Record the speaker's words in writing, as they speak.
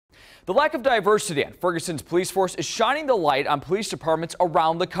The lack of diversity on Ferguson's police force is shining the light on police departments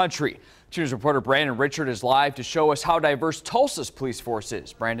around the country. 2 News reporter Brandon Richard is live to show us how diverse Tulsa's police force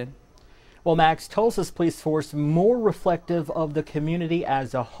is. Brandon? Well, Max, Tulsa's police force more reflective of the community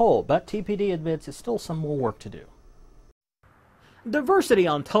as a whole, but TPD admits it's still some more work to do. Diversity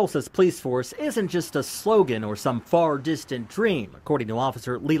on Tulsa's police force isn't just a slogan or some far distant dream, according to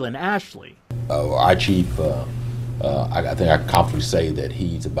Officer Leland Ashley. Our chief, I think I can confidently say that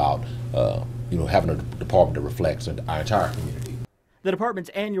he's about, having a department that reflects our entire community. The department's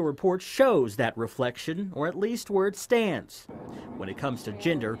annual report shows that reflection, or at least where it stands. When it comes to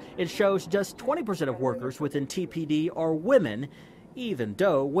gender, it shows just 20% of workers within TPD are women, even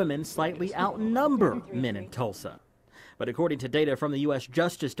though women slightly outnumber men in Tulsa. But according to data from the U.S.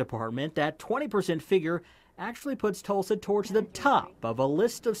 Justice Department, that 20% figure actually puts Tulsa towards the top of a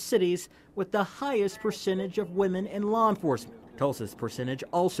list of cities with the highest percentage of women in law enforcement. Tulsa's percentage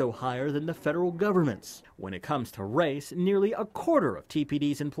also higher than the federal government's. When it comes to race, nearly a quarter of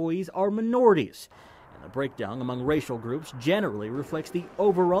TPD's employees are minorities. And the breakdown among racial groups generally reflects the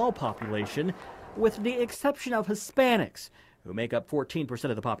overall population, with the exception of Hispanics, who make up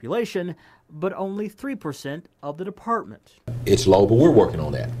 14% of the population, but only 3% of the department. It's low, but we're working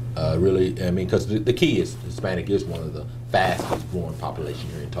on that. Because the key is Hispanic is one of the fastest growing population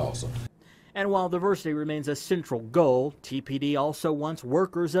here in Tulsa. And while diversity remains a central goal, TPD also wants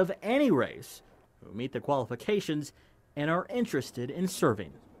workers of any race who meet the qualifications and are interested in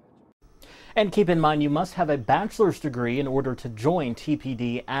serving. And keep in mind, you must have a bachelor's degree in order to join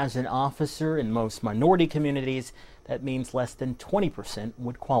TPD as an officer. In most minority communities, that means less than 20%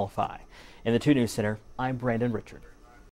 would qualify. In the 2 News Center, I'm Brandon Richard.